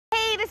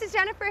this is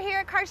Jennifer here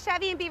at Car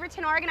Chevy in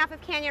Beaverton, Oregon off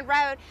of Canyon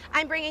Road.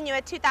 I'm bringing you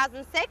a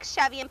 2006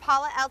 Chevy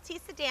Impala LT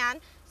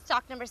sedan,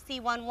 stock number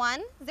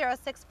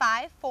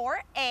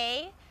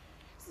C110654A.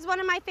 This is one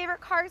of my favorite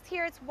cars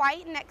here. It's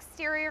white and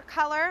exterior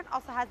color. It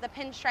also has the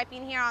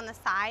pinstriping here on the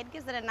side.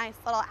 Gives it a nice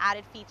little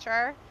added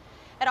feature.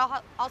 It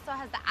also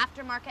has the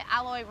aftermarket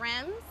alloy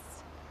rims.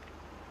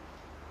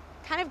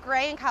 Kind of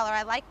gray in color.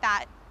 I like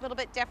that. A little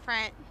bit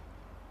different.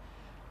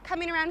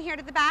 Coming around here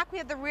to the back, we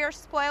have the rear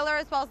spoiler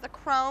as well as the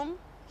chrome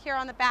here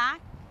on the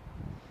back.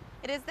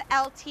 It is the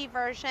LT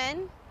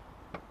version.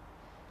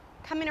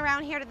 Coming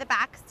around here to the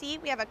back seat,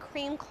 we have a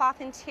cream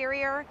cloth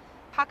interior,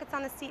 pockets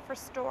on the seat for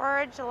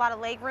storage, a lot of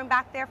leg room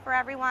back there for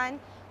everyone.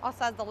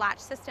 Also has the latch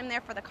system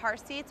there for the car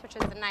seats, which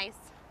is a nice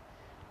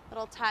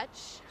little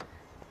touch.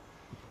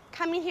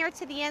 Coming here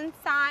to the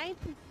inside,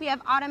 we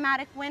have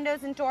automatic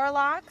windows and door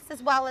locks,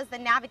 as well as the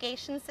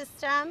navigation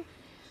system.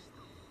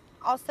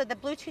 Also the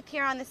Bluetooth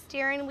here on the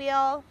steering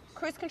wheel,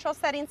 cruise control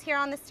settings here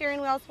on the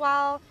steering wheel as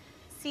well,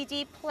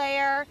 CD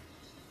player.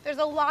 There's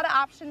a lot of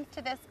options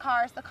to this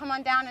car, so come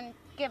on down and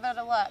give it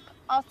a look.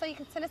 Also, you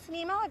can send us an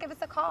email or give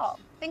us a call.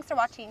 Thanks for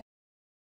watching.